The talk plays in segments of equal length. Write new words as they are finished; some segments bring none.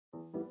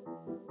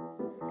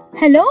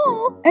Hello?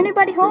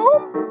 Anybody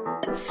home?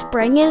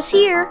 Spring is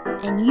here,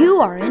 and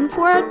you are in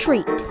for a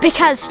treat.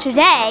 Because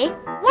today,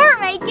 we're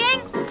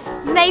making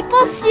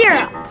maple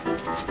syrup.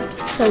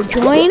 So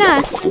join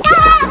us.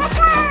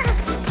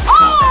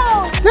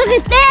 Oh! Look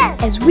at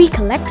this! As we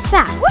collect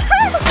sap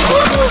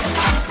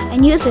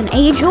and use an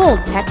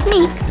age-old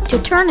technique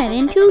to turn it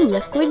into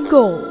liquid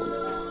gold.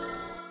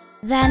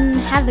 Then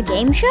have a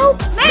game show?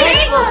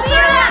 Maple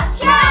Syrup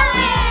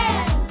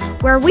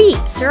Challenge! Where we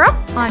eat syrup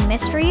on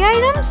mystery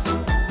items.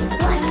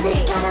 What's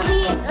it gonna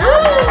be?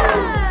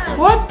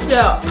 What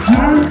the?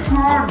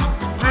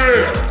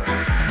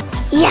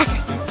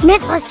 Yes,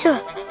 maple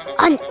syrup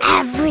on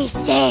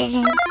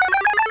everything.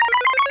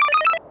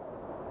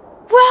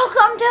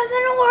 Welcome to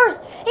the north.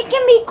 It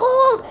can be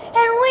cold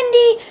and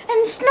windy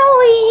and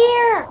snowy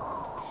here.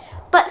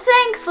 But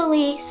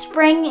thankfully,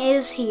 spring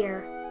is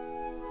here.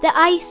 The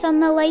ice on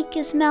the lake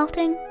is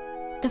melting.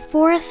 The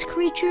forest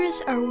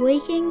creatures are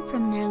waking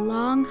from their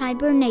long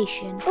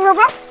hibernation.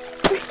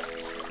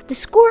 The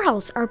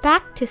squirrels are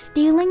back to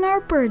stealing our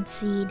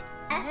birdseed.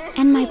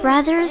 And my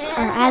brothers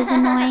are as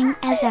annoying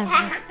as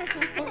ever.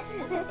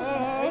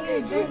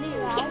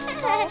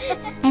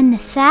 And the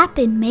sap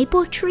in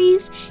maple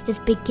trees is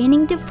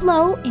beginning to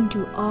flow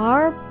into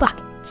our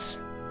buckets.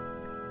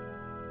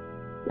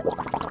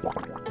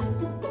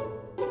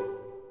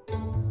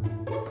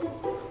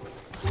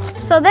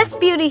 So this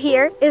beauty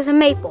here is a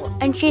maple,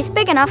 and she's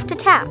big enough to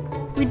tap.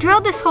 We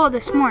drilled this hole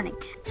this morning,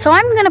 so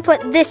I'm gonna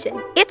put this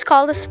in. It's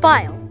called a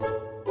spile.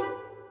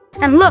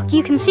 And look,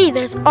 you can see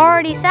there's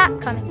already sap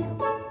coming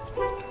out.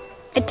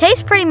 It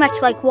tastes pretty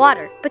much like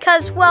water,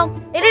 because, well,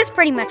 it is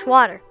pretty much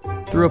water.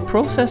 Through a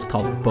process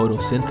called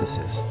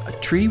photosynthesis, a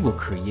tree will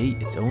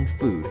create its own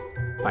food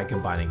by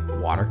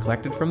combining water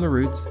collected from the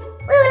roots, Ooh,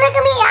 look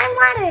at me, I'm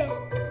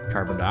water.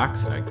 carbon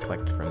dioxide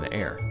collected from the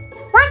air,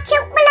 Watch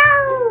out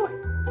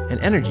below. and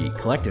energy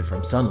collected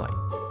from sunlight.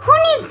 Who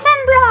needs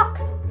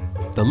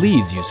sunblock? The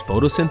leaves use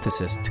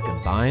photosynthesis to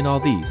combine all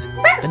these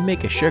and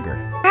make a sugar,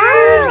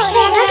 Oh,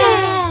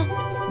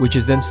 sugar. which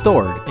is then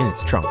stored in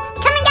its trunk.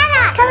 Come and get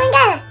us. Come and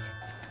get us.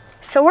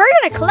 So we're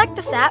gonna collect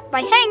the sap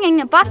by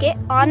hanging a bucket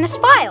on the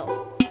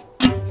spile.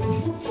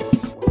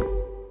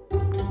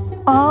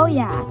 Oh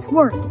yeah, it's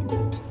working.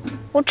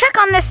 We'll check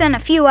on this in a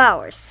few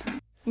hours.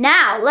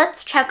 Now,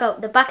 let's check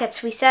out the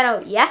buckets we set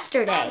out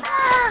yesterday.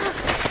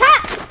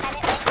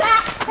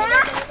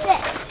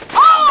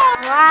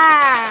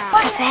 Wow!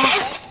 What's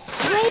that?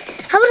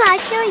 How about I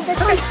carry this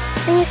one?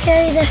 And you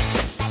carry this.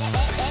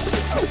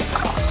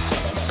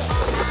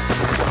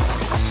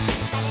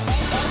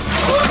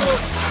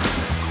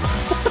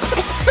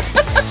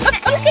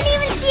 You can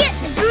even see it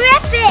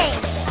dripping.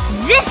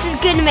 This is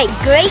gonna make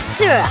great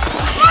syrup.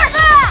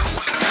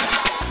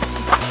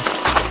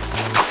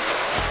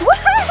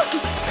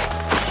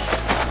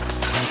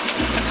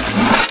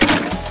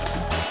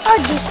 I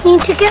just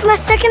need to get my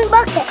second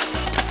bucket.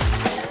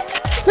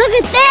 Look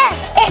at that!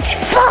 It's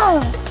full!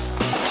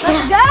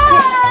 Let's go!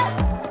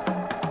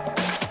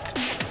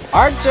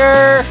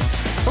 Archer!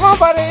 Come on,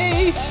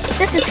 buddy!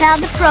 This is how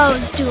the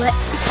pros do it.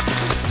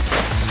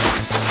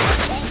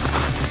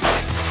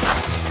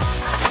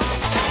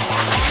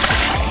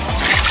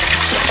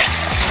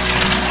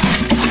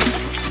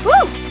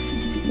 Woo!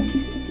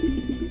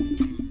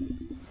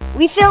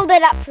 We filled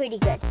it up pretty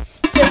good.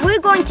 So we're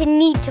going to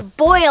need to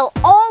boil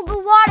all the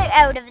water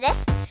out of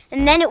this,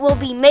 and then it will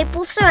be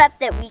maple syrup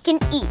that we can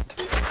eat.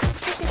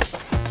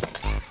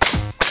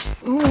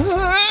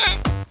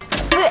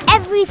 For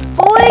every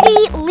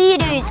 40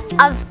 liters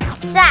of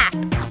sap,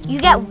 you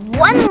get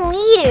 1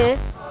 liter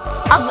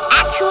of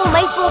actual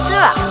maple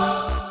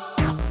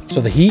syrup. So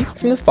the heat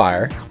from the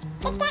fire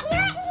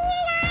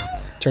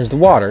turns the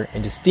water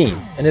into steam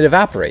and it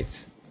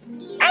evaporates,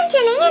 I'm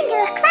turning into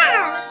a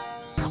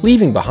cloud.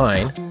 leaving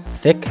behind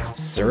thick,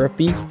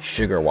 syrupy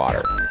sugar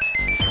water.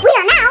 We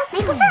are now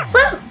maple syrup.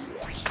 Woo!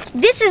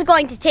 This is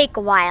going to take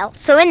a while,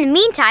 so in the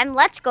meantime,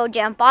 let's go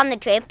jump on the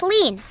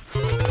trampoline.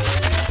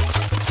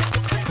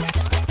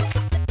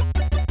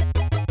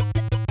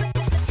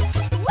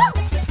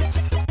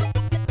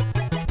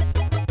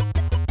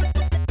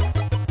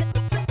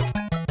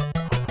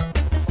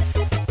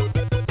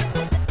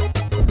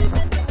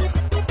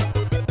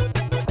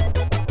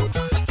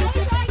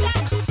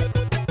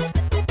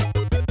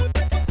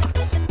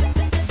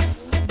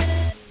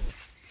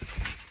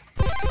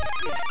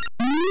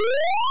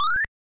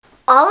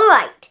 All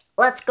right,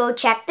 let's go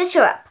check the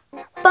syrup.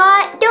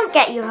 But don't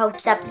get your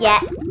hopes up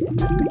yet.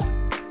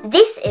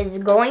 This is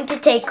going to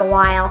take a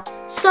while.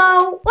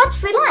 So, what's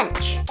for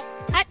lunch?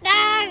 Hot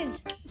dogs!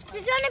 We're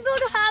gonna go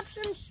to have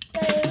some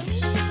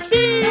spoons,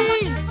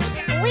 beans,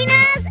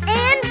 wieners,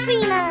 and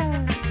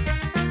peanuts.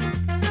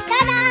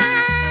 Ta-da!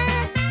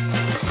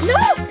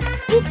 No!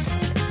 Oops!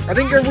 I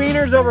think your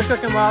wiener's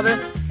overcooking, Wilder.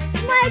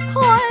 My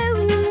poor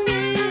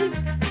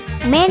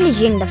wiener.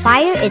 Managing the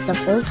fire is a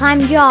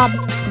full-time job.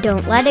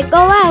 Don't let it go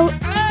out.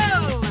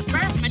 Oh, I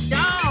burnt my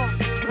dog.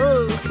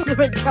 Oh,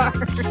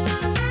 retard.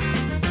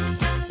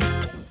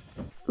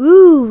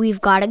 Ooh, we've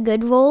got a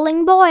good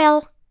rolling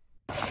boil.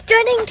 Stop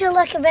starting to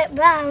look a bit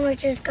brown,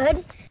 which is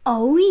good.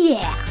 Oh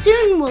yeah,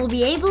 soon we'll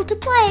be able to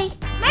play.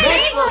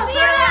 Maple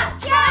syrup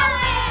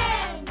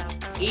challenge!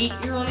 Eat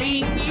your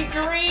leafy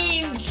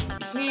greens,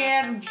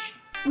 kids.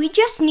 We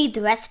just need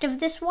the rest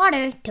of this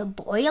water to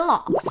boil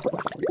off.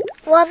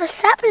 While the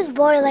sap is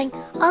boiling,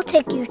 I'll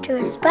take you to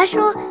a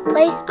special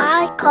place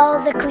I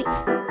call the creek.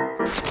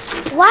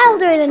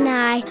 Wilder and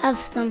I have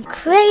some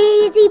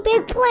crazy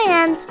big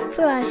plans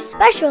for our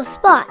special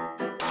spot.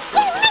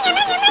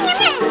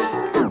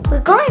 We're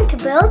going to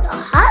build a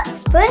hot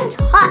springs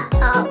hot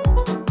tub.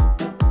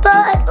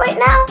 But right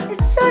now,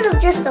 it's sort of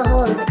just a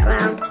hole in the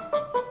ground.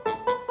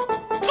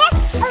 This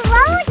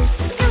erodes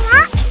the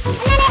rock, and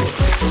then it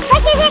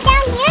pushes it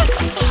down here.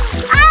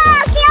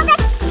 Oh, see all this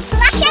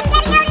slush I'm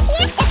getting out of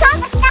here? It's all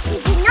the stuff we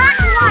do not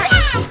want.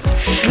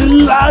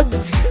 Sludge.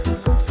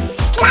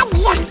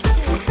 Sludge.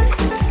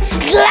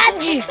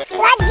 Sludge.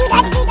 Sludgy,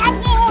 dudgy,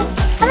 dudgy.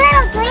 A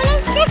little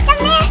draining system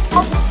there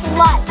of the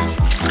sludge.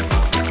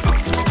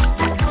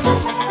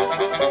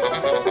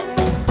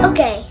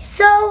 Okay,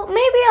 so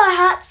maybe our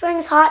hot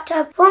springs hot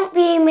tub won't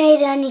be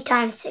made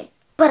anytime soon.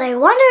 But I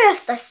wonder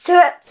if the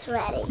syrup's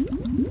ready.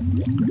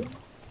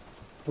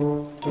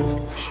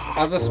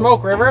 How's the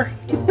smoke, River?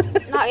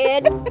 Not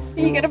good.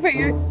 You gotta put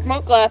your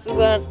smoke glasses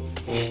on.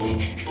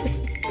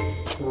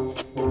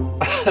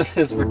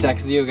 This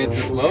protects you against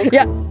the smoke?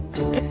 Yeah.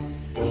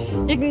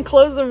 You can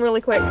close them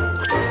really quick.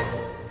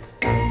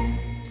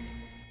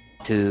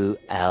 2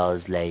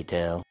 hours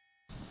later.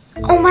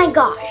 Oh my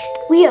gosh,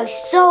 we are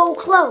so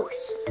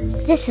close.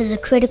 This is a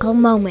critical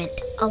moment.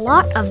 A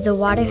lot of the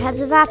water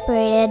has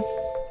evaporated.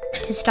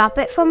 To stop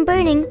it from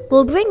burning,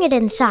 we'll bring it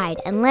inside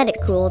and let it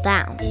cool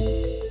down.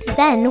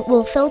 Then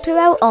we'll filter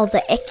out all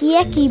the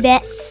icky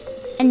bits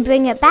and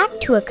bring it back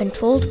to a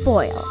controlled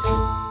boil.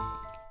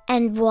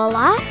 And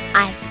voila,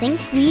 I think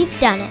we've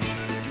done it.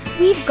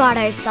 We've got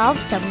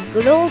ourselves some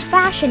good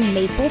old-fashioned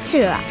maple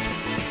syrup.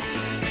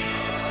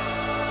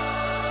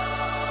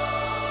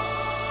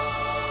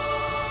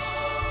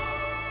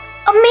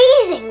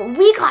 Amazing!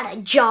 We got a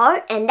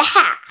jar and a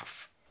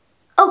half.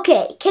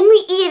 Okay, can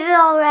we eat it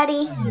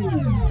already?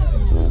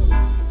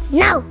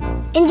 No!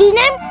 In the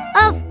name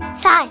of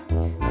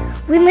science,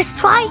 we must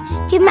try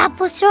the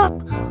maple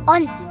syrup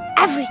on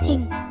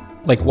everything.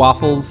 Like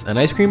waffles and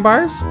ice cream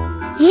bars?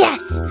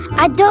 Yes,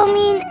 I don't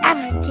mean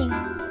everything.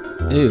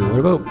 Ew, what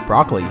about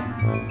broccoli?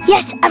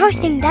 Yes,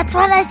 everything, that's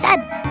what I said.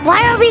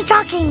 Why are we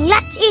talking?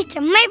 Let's eat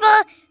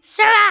maple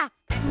syrup!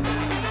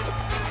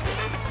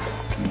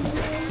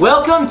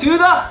 Welcome to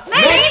the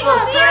Maple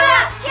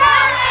syrup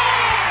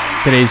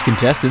challenge! Today's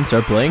contestants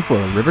are playing for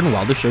a River and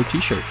Wilder Show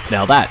t-shirt.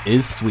 Now that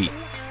is sweet.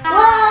 Whoa,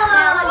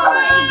 that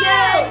looks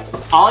pretty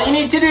good! All you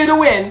need to do to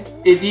win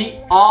is eat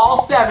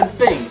all 7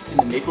 things in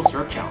the maple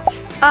syrup challenge.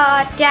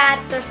 Dad,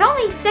 there's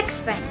only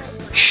 6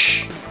 things.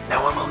 Shh,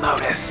 no one will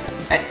notice.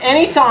 At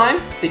any time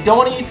they don't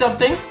want to eat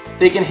something,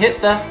 they can hit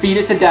the feed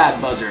it to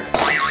dad buzzer.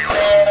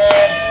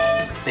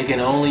 They can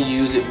only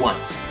use it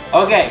once.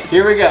 Okay,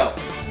 here we go.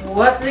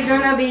 What's it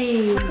gonna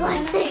be?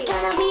 What's it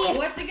gonna be?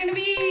 What's it gonna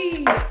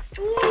be?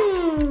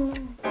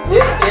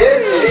 It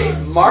is a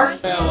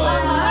marshmallow.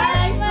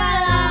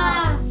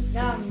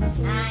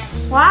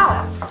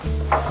 Wow.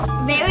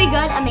 Very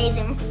good,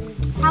 amazing.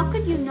 How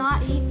could you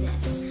not eat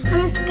this? On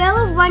a scale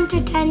of 1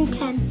 to 10.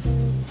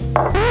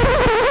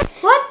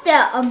 What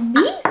the? A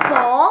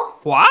meatball?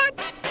 What?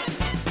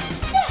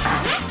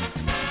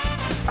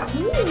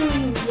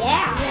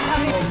 Yeah.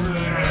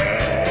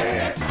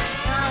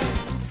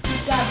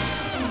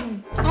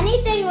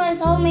 Anything with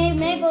homemade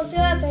maple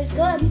syrup is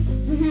good.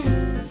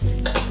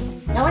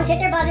 No one's hit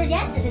their buzzers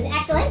yet. This is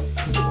excellent.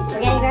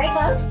 We're getting very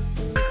close.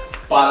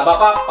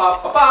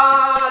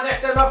 Ba-da-ba-ba-ba-ba-ba.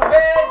 Next time up for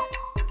bed.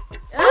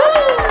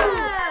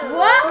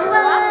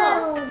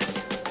 Whoa!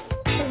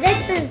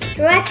 This is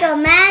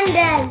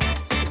recommended.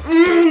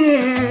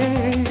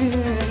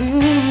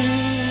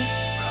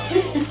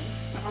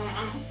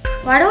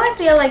 Why do I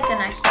feel like the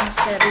next one's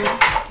gonna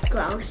be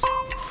gross?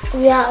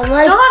 Yeah,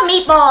 like still a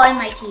meatball in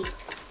my teeth.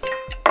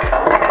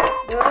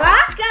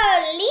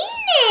 Broccolini!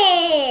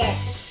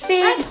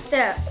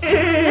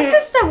 This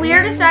is the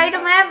weirdest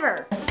item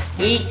ever.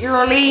 Eat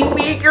your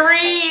leafy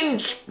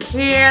greens,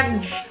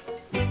 kids.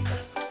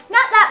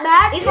 Not that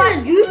bad.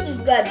 Even the juice is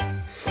good.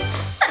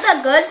 Not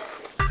that good.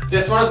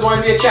 This one is going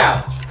to be a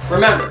challenge.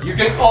 Remember, you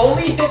can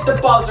only hit the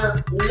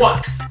buzzer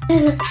once.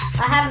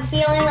 I have a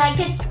feeling like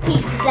it's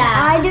pizza.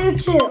 I do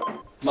too.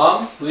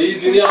 Mom,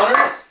 please do the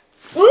honors.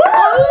 Ooh!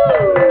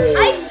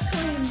 Ice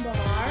cream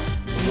bar.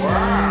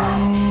 Wow.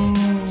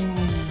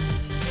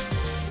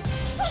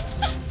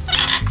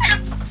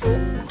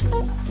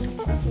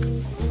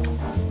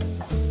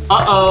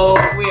 Uh-oh,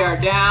 we are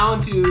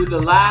down to the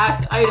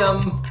last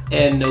item,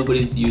 and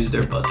nobody's used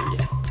their buzzer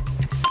yet.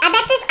 I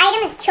bet this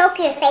item has choked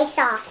your face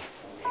off.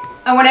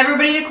 I want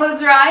everybody to close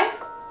their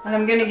eyes, and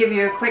I'm gonna give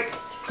you a quick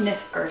sniff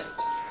first.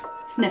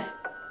 Sniff.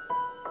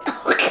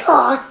 Oh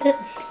God.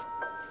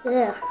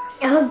 Ugh.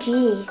 Oh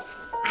jeez.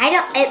 I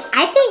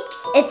think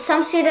it's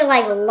some sort of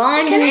like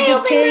laundry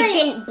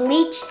detergent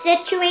bleach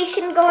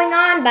situation going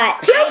on,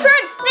 but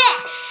Putrid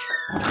fish.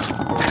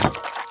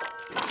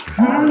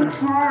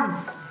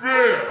 I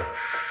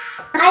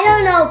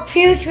don't know,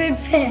 putrid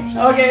fish.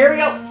 Okay, here we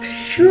go.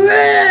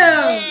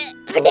 Shrimp.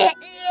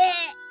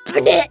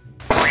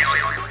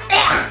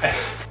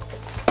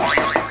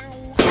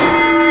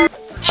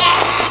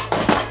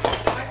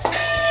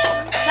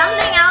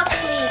 Something else,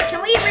 please.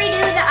 Can we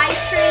redo the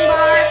ice cream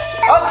bar?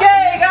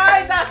 Okay,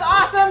 guys, that's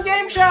awesome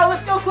game show.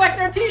 Let's go collect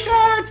our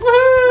t-shirts.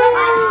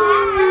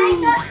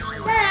 Woohoo!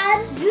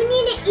 Dad, you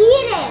need to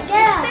eat it.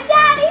 Yeah. But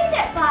Dad, eat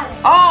it, buddy.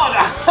 Oh,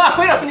 no,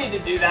 we don't need to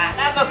do that.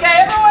 That's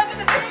okay. Everyone to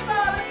the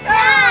table. Let's go.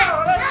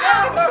 Let's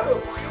go.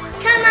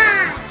 Come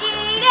on.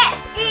 Eat it.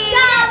 Eat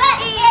Shove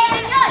it. it. Eat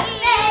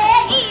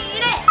it.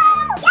 Eat it.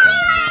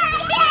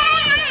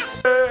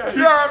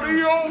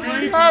 Daddy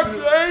only has to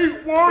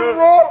eat one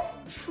raw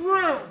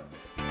shrimp.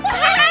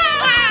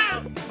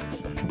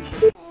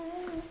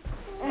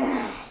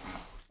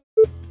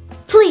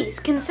 Please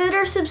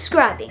consider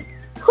subscribing.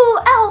 Who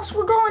else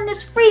will go in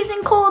this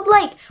freezing cold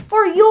lake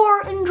for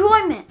your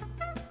enjoyment?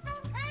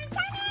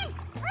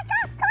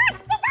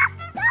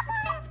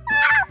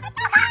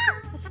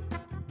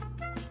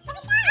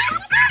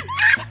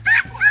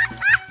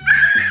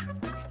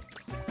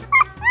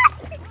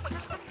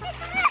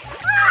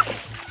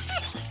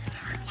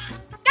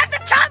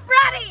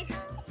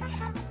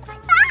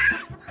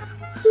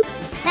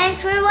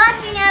 Thanks for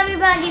watching,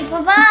 everybody.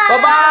 Bye-bye.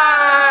 Bye-bye.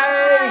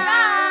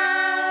 Bye.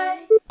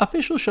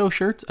 Official show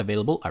shirts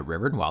available at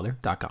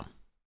riverandwilder.com.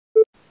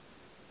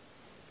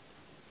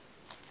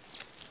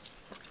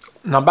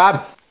 Not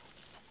bad.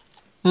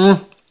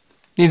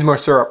 Needs more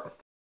syrup.